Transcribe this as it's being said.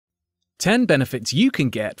10 benefits you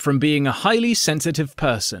can get from being a highly sensitive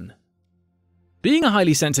person. Being a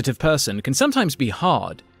highly sensitive person can sometimes be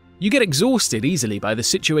hard. You get exhausted easily by the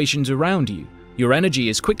situations around you. Your energy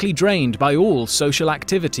is quickly drained by all social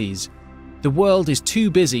activities. The world is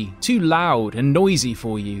too busy, too loud and noisy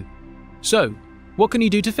for you. So, what can you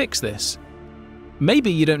do to fix this?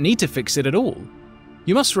 Maybe you don't need to fix it at all.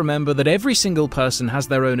 You must remember that every single person has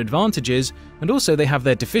their own advantages, and also they have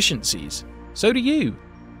their deficiencies. So do you.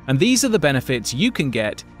 And these are the benefits you can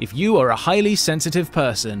get if you are a highly sensitive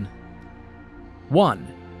person.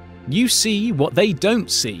 1. You see what they don't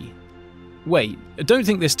see. Wait, don't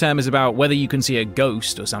think this term is about whether you can see a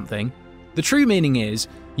ghost or something. The true meaning is,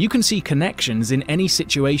 you can see connections in any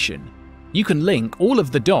situation. You can link all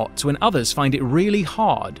of the dots when others find it really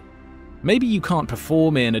hard. Maybe you can't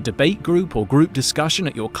perform in a debate group or group discussion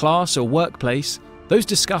at your class or workplace. Those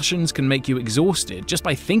discussions can make you exhausted just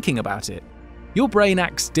by thinking about it. Your brain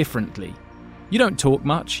acts differently. You don't talk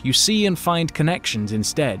much, you see and find connections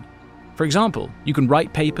instead. For example, you can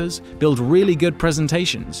write papers, build really good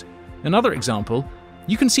presentations. Another example,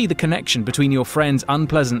 you can see the connection between your friend's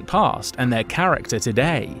unpleasant past and their character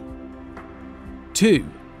today. 2.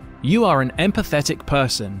 You are an empathetic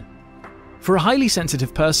person. For a highly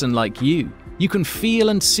sensitive person like you can feel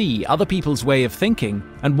and see other people's way of thinking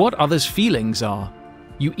and what others' feelings are.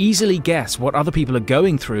 You easily guess what other people are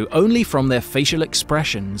going through only from their facial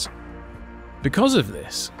expressions. Because of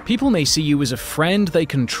this, people may see you as a friend they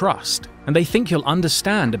can trust, and they think you'll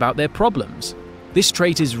understand about their problems. This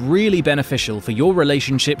trait is really beneficial for your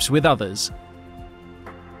relationships with others.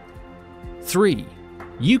 3.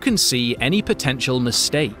 You can see any potential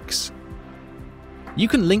mistakes. You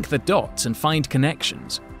can link the dots and find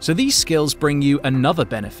connections, so these skills bring you another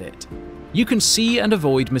benefit. You can see and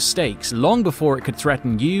avoid mistakes long before it could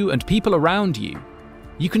threaten you and people around you.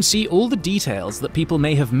 You can see all the details that people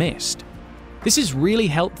may have missed. This is really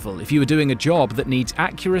helpful if you are doing a job that needs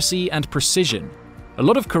accuracy and precision. A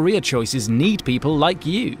lot of career choices need people like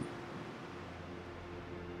you.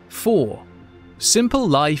 4. Simple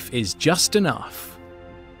life is just enough.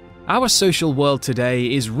 Our social world today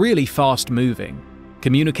is really fast-moving.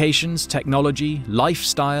 Communications, technology,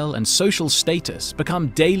 lifestyle, and social status become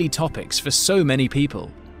daily topics for so many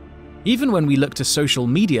people. Even when we look to social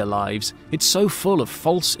media lives, it's so full of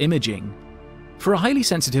false imaging. For a highly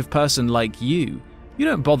sensitive person like you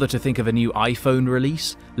don't bother to think of a new iPhone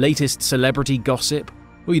release, latest celebrity gossip,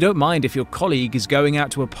 or you don't mind if your colleague is going out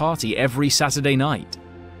to a party every Saturday night.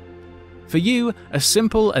 For you, a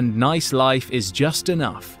simple and nice life is just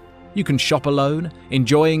enough. You can shop alone,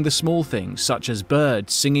 enjoying the small things such as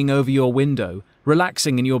birds singing over your window,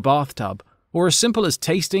 relaxing in your bathtub, or as simple as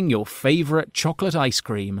tasting your favorite chocolate ice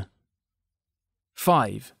cream.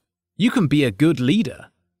 5. You can be a good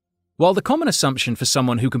leader. While the common assumption for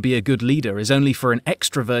someone who can be a good leader is only for an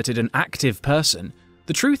extroverted and active person,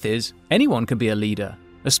 the truth is anyone can be a leader,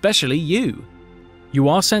 especially you. You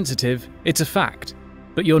are sensitive, it's a fact,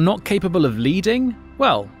 but you're not capable of leading?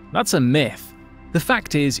 Well, that's a myth. The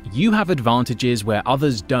fact is, you have advantages where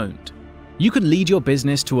others don't. You can lead your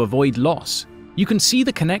business to avoid loss. You can see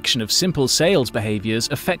the connection of simple sales behaviors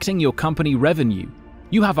affecting your company revenue.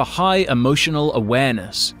 You have a high emotional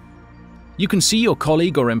awareness. You can see your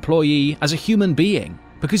colleague or employee as a human being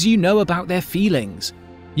because you know about their feelings.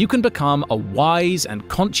 You can become a wise and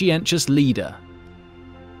conscientious leader.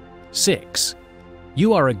 6.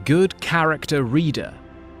 You are a good character reader.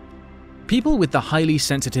 People with the highly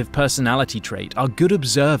sensitive personality trait are good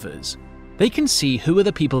observers. They can see who are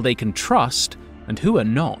the people they can trust and who are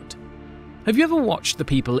not. Have you ever watched the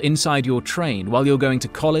people inside your train while you're going to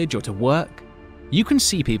college or to work? You can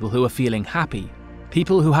see people who are feeling happy,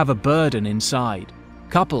 people who have a burden inside,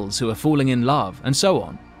 couples who are falling in love, and so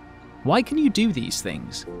on. Why can you do these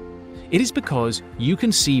things? It is because you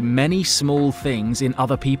can see many small things in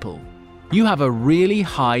other people. You have a really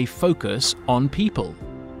high focus on people.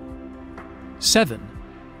 7.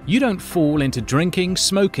 You don't fall into drinking,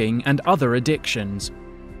 smoking, and other addictions.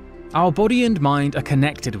 Our body and mind are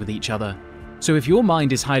connected with each other, so if your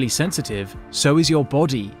mind is highly sensitive, so is your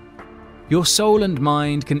body. Your soul and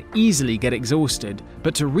mind can easily get exhausted,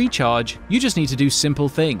 but to recharge, you just need to do simple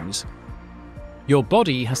things. Your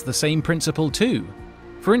body has the same principle too.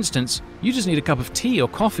 For instance, you just need a cup of tea or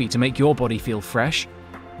coffee to make your body feel fresh.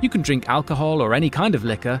 You can drink alcohol or any kind of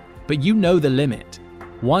liquor, but you know the limit.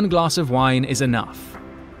 1 glass of wine is enough.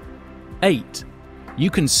 8.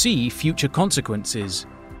 You can see future consequences.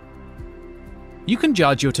 You can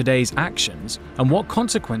judge your today's actions and what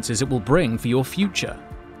consequences it will bring for your future.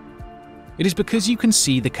 It is because you can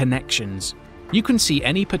see the connections. You can see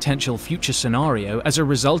any potential future scenario as a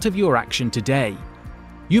result of your action today.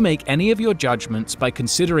 You make any of your judgments by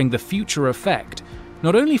considering the future effect,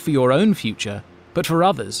 not only for your own future, but for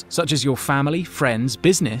others, such as your family, friends,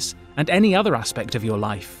 business, and any other aspect of your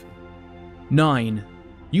life. 9.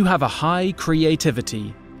 You have a high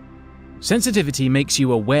creativity. Sensitivity makes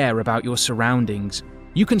you aware about your surroundings.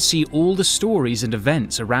 You can see all the stories and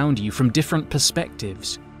events around you from different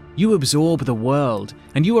perspectives. You absorb the world,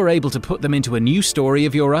 and you are able to put them into a new story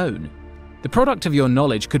of your own. The product of your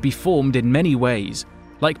knowledge could be formed in many ways,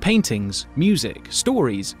 like paintings, music,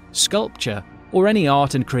 stories, sculpture, or any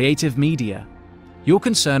art and creative media. Your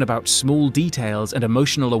concern about small details and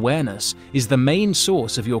emotional awareness is the main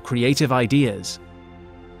source of your creative ideas.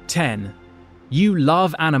 10. You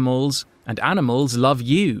love animals, and animals love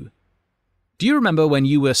you. Do you remember when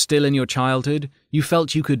you were still in your childhood, you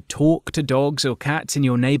felt you could talk to dogs or cats in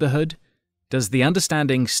your neighborhood? Does the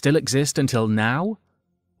understanding still exist until now?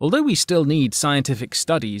 Although we still need scientific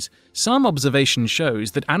studies, some observation shows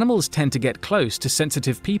that animals tend to get close to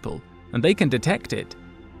sensitive people, and they can detect it.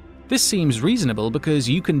 This seems reasonable because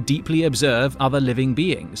you can deeply observe other living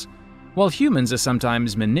beings. While humans are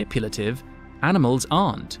sometimes manipulative, animals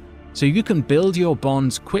aren't. So you can build your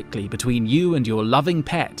bonds quickly between you and your loving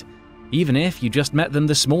pet, even if you just met them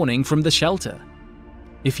this morning from the shelter.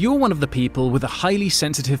 If you're one of the people with a highly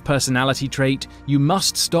sensitive personality trait, you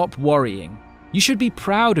must stop worrying. You should be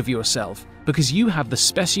proud of yourself because you have the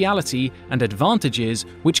speciality and advantages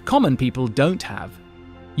which common people don't have.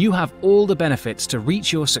 You have all the benefits to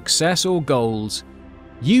reach your success or goals.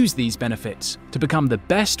 Use these benefits to become the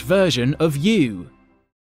best version of you.